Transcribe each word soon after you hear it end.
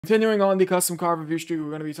Continuing on the custom card review streak, we're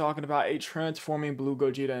going to be talking about a transforming blue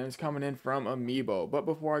Gogeta, and it's coming in from Amiibo. But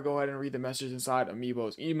before I go ahead and read the message inside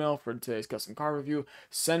Amiibo's email for today's custom card review,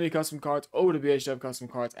 send me custom cards over to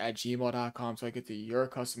bhfcustomcards@gmail.com so I get to your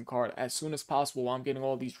custom card as soon as possible while I'm getting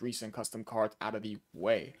all these recent custom cards out of the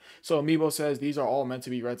way. So Amiibo says these are all meant to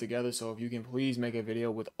be read together, so if you can please make a video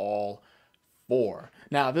with all four.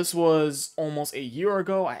 Now, this was almost a year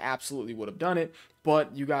ago. I absolutely would have done it,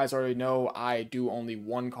 but you guys already know I do only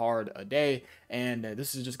one card a day, and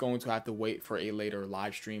this is just going to have to wait for a later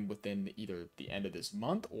live stream within either the end of this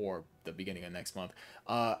month or the beginning of next month.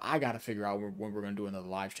 I got to figure out when we're going to do another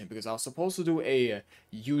live stream, because I was supposed to do a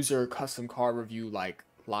user custom card review like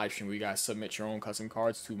live stream where you guys submit your own custom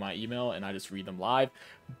cards to my email and I just read them live.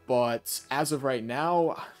 But as of right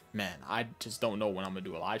now, man, I just don't know when I'm gonna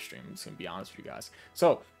do a live stream. I'm just gonna be honest with you guys.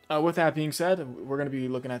 So with that being said, we're gonna be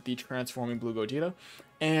looking at the transforming blue Gogeta,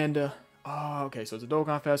 and okay, so it's a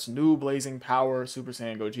Dokkan Fest, new blazing power Super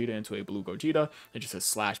Saiyan Gogeta into a blue Gogeta. It just says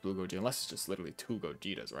slash blue Gogeta, unless it's just literally two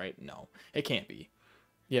Gogetas, right? No, it can't be.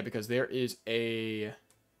 Yeah, because there is there's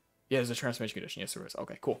a transformation condition. Yes, there is.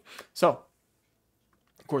 Okay, cool. So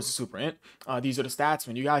of course, the Super Int. These are the stats.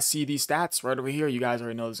 When you guys see these stats right over here, you guys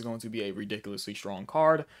already know this is going to be a ridiculously strong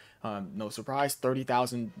card. No surprise,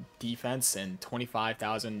 30,000 defense and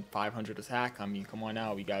 25,500 attack. I mean, come on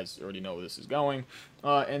now, you guys already know where this is going.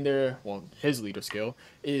 And his leader skill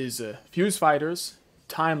is Fuse Fighters,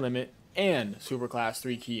 Time Limit, and Super Class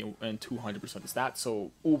 3 key and 200% of stats.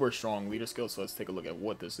 So uber strong leader skill. So let's take a look at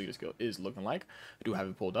what this leader skill is looking like. I do have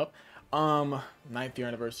it pulled up. 9th year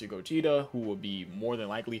anniversary Gogeta, who will be more than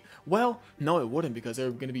likely, well, no, it wouldn't, because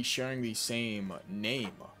they're going to be sharing the same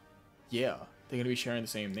name. Yeah, they're going to be sharing the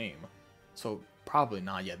same name. So probably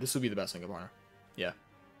not. Yeah, this will be the best Link partner. Yeah,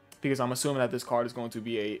 because I'm assuming that this card is going to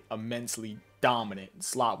be a immensely dominant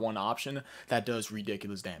slot 1 option that does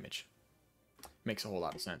ridiculous damage. Makes a whole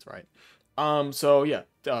lot of sense, right? So yeah,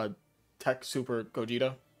 Tech Super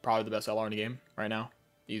Gogeta, probably the best LR in the game right now.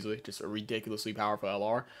 Easily, just a ridiculously powerful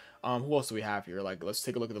LR. Who else do we have here? Like, let's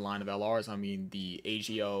take a look at the line of LRs. I mean, the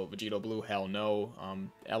AGO Vegito Blue, hell no.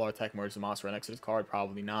 LR Tech Merge Zamasu right next to this card,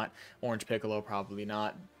 probably not. Orange Piccolo, probably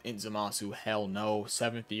not. Int Zamasu, hell no.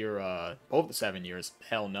 7th year, both the 7 years,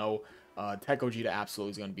 hell no. Tech Gogeta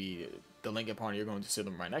absolutely is going to be the Lincoln partner you're going to sit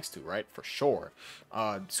them right next to, right? For sure.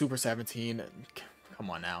 Super 17, come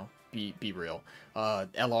on now. Be real.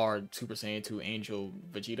 LR Super Saiyan 2 Angel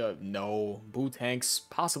Vegeta, no. Boo Tanks,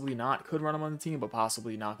 possibly not. Could run him on the team, but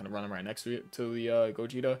possibly not going to run him right next to the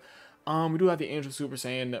Gogeta. We do have the Angel Super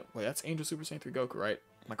Saiyan. Wait, that's Angel Super Saiyan 3 Goku, right?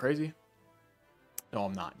 Am I crazy? No,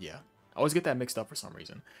 I'm not. Yeah. I always get that mixed up for some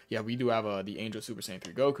reason. Yeah, we do have the Angel Super Saiyan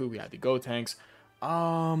 3 Goku. We have the Go Tanks. Who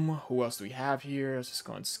else do we have here? Let's just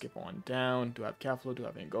go and skip on down. Do I have Kefla? Do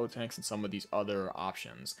I have Go Tanks? And some of these other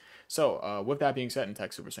options. So, with that being said, in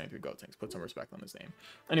Tech Super Saiyan 3 Go Tanks, put some respect on his name.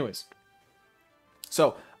 Anyways.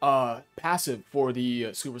 So, passive for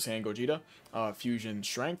the Super Saiyan Gogeta, Fusion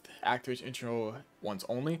Strength, activates intro once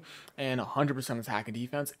only, and 100% attack and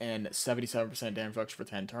defense, and 77% damage reduction for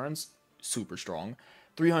 10 turns. Super strong.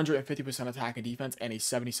 350% attack and defense, and a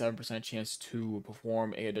 77% chance to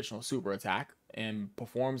perform an additional super attack, and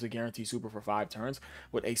performs a guaranteed super for 5 turns,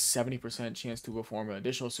 with a 70% chance to perform an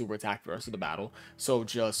additional super attack for the rest of the battle. So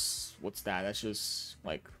just, what's that? That's just,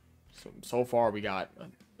 like, so far we got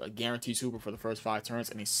a guaranteed super for the first 5 turns,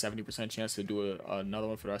 and a 70% chance to do another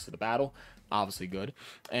one for the rest of the battle. Obviously good.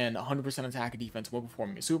 And 100% attack and defense when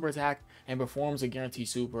performing a super attack, and performs a guaranteed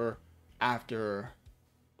super after...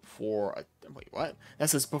 wait, what? That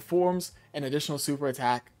says performs an additional super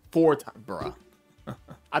attack 4 times, bruh.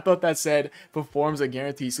 I thought that said performs a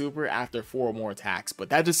guaranteed super after 4 more attacks, but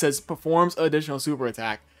that just says performs additional super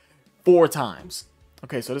attack 4 times.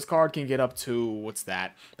 Okay, so this card can get up to, what's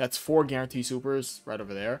that? That's 4 guaranteed supers right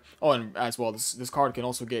over there. Oh, and as well, this card can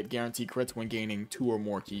also get guaranteed crits when gaining 2 or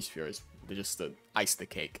more key spheres. Just to ice the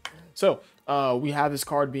cake. So, we have this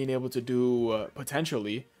card being able to do,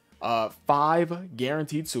 potentially, 5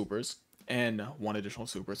 guaranteed supers and 1 additional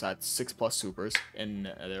super. So that's 6+ supers in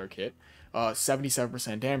their kit.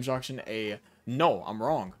 77% damage reduction. No, I'm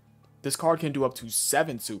wrong. This card can do up to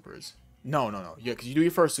 7 supers. No. Yeah, because you do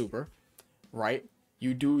your first super, right?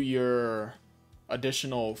 You do your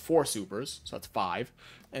additional 4 supers, so that's 5,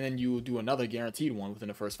 and then you do another guaranteed one within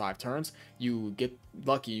the first 5 turns. You get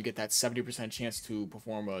lucky, you get that 70% chance to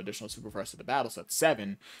perform an additional super for the rest of the battle, so that's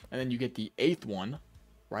 7, and then you get the 8th one.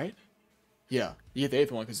 Right? Yeah, you get the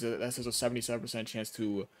 8th one because that says a 77% chance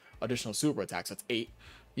to additional super attacks. That's 8.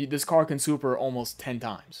 This card can super almost 10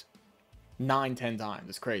 times. 9, 10 times.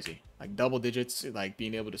 It's crazy. Like double digits, like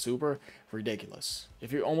being able to super, ridiculous.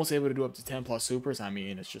 If you're almost able to do up to 10 plus supers, I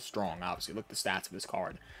mean, it's just strong. Obviously, look at the stats of this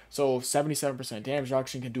card. So 77% damage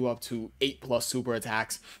reduction, can do up to 8 plus super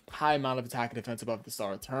attacks. High amount of attack and defense above the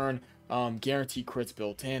start of turn. Guaranteed crits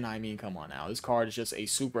built in. I mean, come on now. This card is just a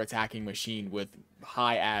super attacking machine with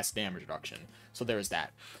high ass damage reduction. So there's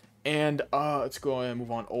that. And let's go ahead and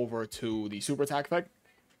move on over to the super attack effect.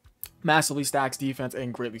 Massively stacks defense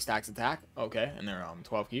and greatly stacks attack. Okay, and they're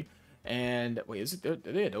 12 key. And wait, is it? Are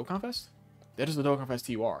they a Dokkan Fest? That is the Dokkan Fest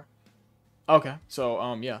TUR. Okay,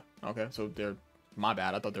 so yeah, okay, so they're, my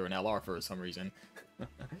bad. I thought they were an LR for some reason.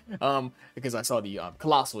 Because I saw the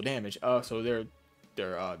colossal damage. So their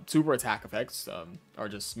super attack effects are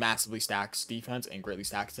just massively stacks defense and greatly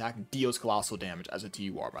stacks attack, and deals colossal damage as a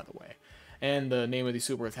TUR, by the way. And the name of the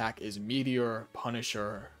super attack is Meteor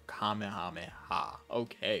Punisher Kamehameha.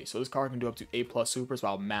 Okay, so this card can do up to 8 plus supers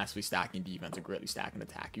while massively stacking defense and greatly stacking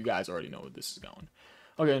attack. You guys already know where this is going.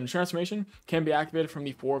 Okay, and the transformation can be activated from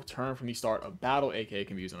the 4th turn from the start of battle, aka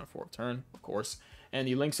can be used on a 4th turn, of course. And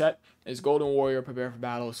the link set is Golden Warrior, Prepare for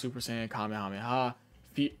Battle, Super Saiyan Kamehameha,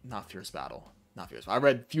 not Fierce Battle. Not Fierce Battle. I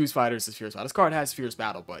read Fuse Fighters as Fierce Battle. This card has Fierce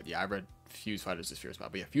Battle, but yeah, I read Fuse Fighters as Fierce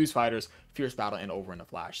Battle. But yeah, Fuse Fighters, Fierce Battle, and Over in a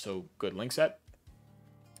Flash. So good link set.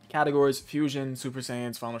 Categories: Fusion, Super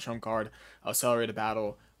Saiyans, Final Trump Card, Accelerated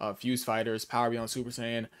Battle, Fuse Fighters, Power Beyond Super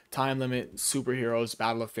Saiyan, Time Limit, Superheroes,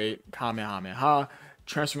 Battle of Fate, Kamehameha,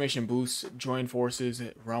 Transformation Boosts, Join Forces,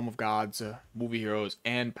 Realm of Gods, Movie Heroes,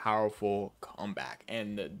 and Powerful Comeback.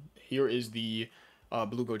 And here is the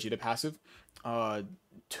Blue Gogeta passive.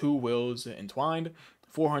 2 wills entwined,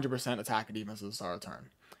 400% attack and defense at the start of the turn,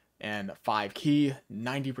 and 5 key,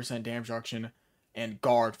 90% damage reduction, and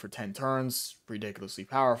guard for 10 turns, ridiculously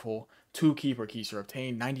powerful. 2 key per key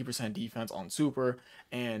obtained, 90% defense on super,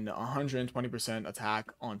 and 120%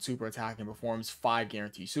 attack on super attack, and performs 5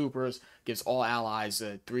 guaranteed supers. Gives all allies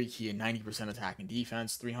 3 key and 90% attack and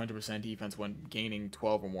defense, 300% defense when gaining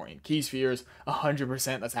 12 or more in key spheres,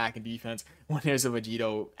 100% attack and defense when there's a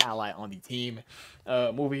Vegito ally on the team.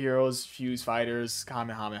 Movie Heroes, Fuse Fighters,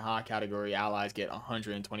 Kamehameha category allies get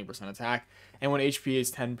 120% attack, and when HP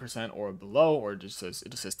is 10% or below, or it just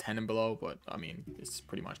says 10 and below, but I mean it's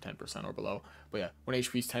pretty much 10% or below. But yeah, when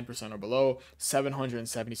HP is 10% or below,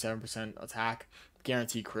 777% attack,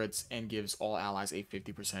 guaranteed crits, and gives all allies a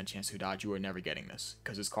 50% chance to dodge. You are never getting this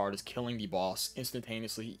because this card is killing the boss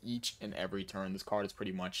instantaneously each and every turn. This card is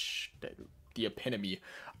pretty much the epitome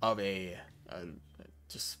of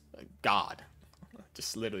just a god,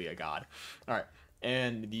 just literally a god. All right.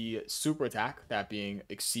 And the super attack, that being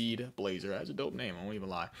Exceed Blazer, has a dope name, I won't even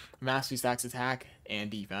lie. Massively stacks attack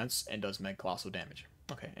and defense and does mega colossal damage.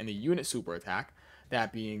 Okay, and the unit super attack,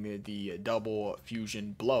 that being the double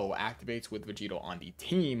fusion blow, activates with Vegito on the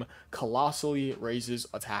team, colossally raises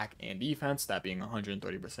attack and defense, that being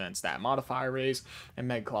 130% stat modifier raise, and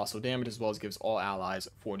mega colossal damage, as well as gives all allies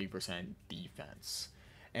 40% defense.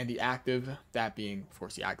 And the active, that being, of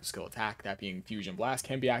course, the active skill attack, that being Fusion Blast,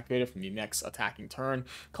 can be activated from the next attacking turn,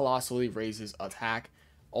 colossally raises attack,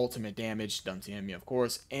 ultimate damage, done to enemy, of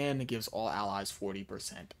course, and gives all allies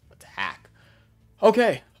 40% attack.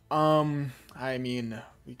 Okay, I mean,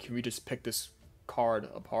 can we just pick this card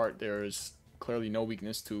apart? There's clearly no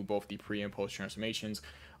weakness to both the pre and post transformations.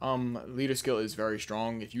 Leader skill is very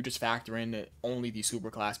strong. If you just factor in only the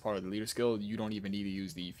super class part of the leader skill, you don't even need to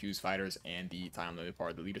use the Fuse Fighters and the time limit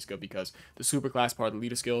part of the leader skill, because the super class part of the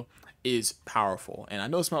leader skill is powerful. And I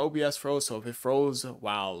noticed my OBS froze, so if it froze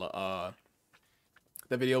while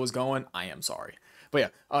the video was going, I am sorry.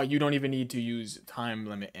 But yeah, you don't even need to use time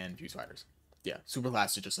limit and Fuse Fighters. Yeah, super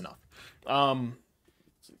class is just enough.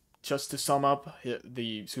 Just to sum up,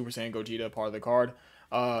 the Super Saiyan Gogeta part of the card,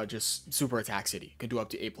 just super attack city, can do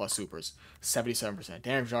up to 8 plus supers, 77%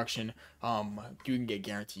 damage reduction. You can get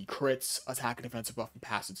guaranteed crits, attack and defensive buff, and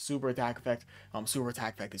passive super attack effect. Super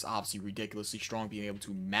attack effect is obviously ridiculously strong, being able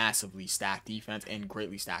to massively stack defense and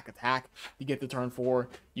greatly stack attack. You get to turn 4,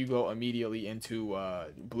 you go immediately into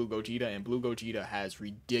Blue Gogeta, and Blue Gogeta has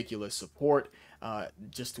ridiculous support,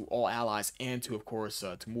 just to all allies, and to, of course,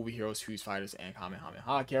 to movie heroes, Fuse Fighters, and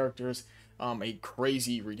Kamehameha characters. A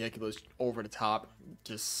crazy, ridiculous, over-the-top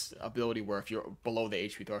just ability where if you're below the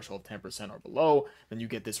HP threshold of 10% or below, then you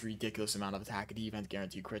get this ridiculous amount of attack and defense,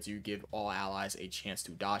 guaranteed crits. You give all allies a chance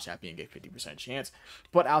to dodge, that being a 50% chance.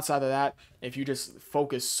 But outside of that, if you just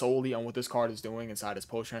focus solely on what this card is doing inside its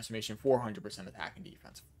post-transformation, 400% attack and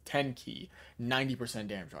defense, 10 key, 90%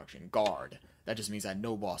 damage reduction, guard. That just means that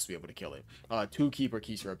no boss will be able to kill it. 2 key per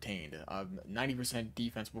keys are obtained. 90%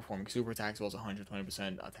 defense performing super attack, as well as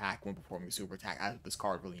 120% attack when performing super attack, as this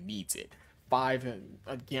card really needs it.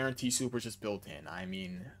 5 guarantee supers just built in. I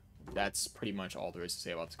mean, that's pretty much all there is to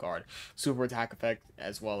say about this card. Super attack effect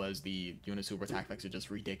as well as the unit super attack effects are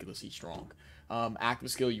just ridiculously strong.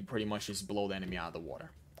 Active skill, you pretty much just blow the enemy out of the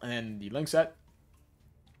water. And then the link set.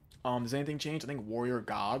 Does anything change? I think Warrior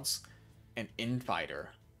Gods and Infighter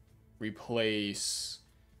replace.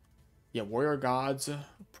 Yeah, Warrior Gods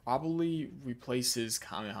probably replaces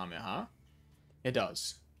Kamehameha. It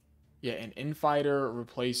does. Yeah, and Infighter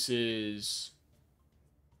replaces.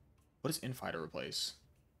 What does Infighter replace?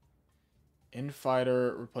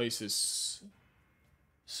 Infighter replaces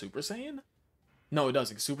Super Saiyan? No, it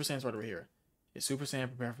doesn't. Super Saiyan's right over here. It's Super Saiyan,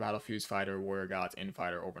 prepare for battle, Fuse Fighter, Warrior Gods,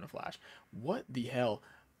 Infighter, over in a flash. What the hell?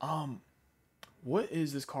 What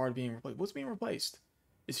is this card being replaced? What's being replaced?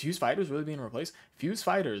 Is Fuse Fighters really being replaced? Fuse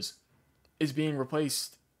Fighters is being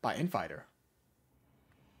replaced by Infighter.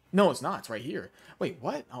 No, it's not. It's right here. Wait,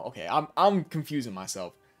 what? Oh, okay, I'm confusing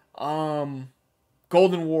myself.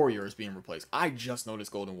 Golden Warrior is being replaced. I just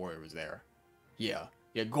noticed Golden Warrior was there. Yeah,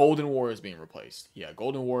 Golden Warrior is being replaced. Yeah,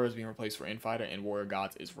 Golden Warrior is being replaced for Infighter, and Warrior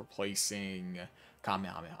Gods is replacing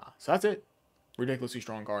Kamehameha. So that's it. Ridiculously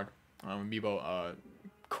strong card. Amiibo,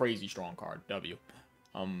 crazy strong card. W.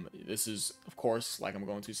 This is, of course, like I'm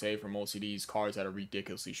going to say, for most of these cards that are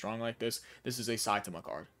ridiculously strong like this is a Saitama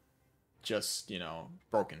card. Just, you know,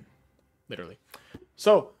 broken. Literally.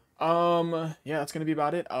 So, yeah, that's gonna be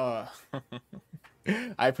about it.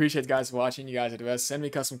 I appreciate you guys for watching. You guys are the best. Send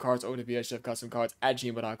me custom cards over to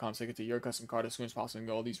bsjeffcustomcards@gmail.com so I can get your custom card as soon as possible and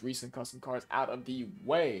get all these recent custom cards out of the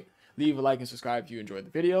way. Leave a like and subscribe if you enjoyed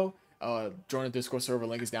the video. Join the Discord server.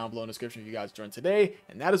 Link is down below in the description if you guys joined today.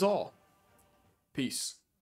 And that is all. Peace.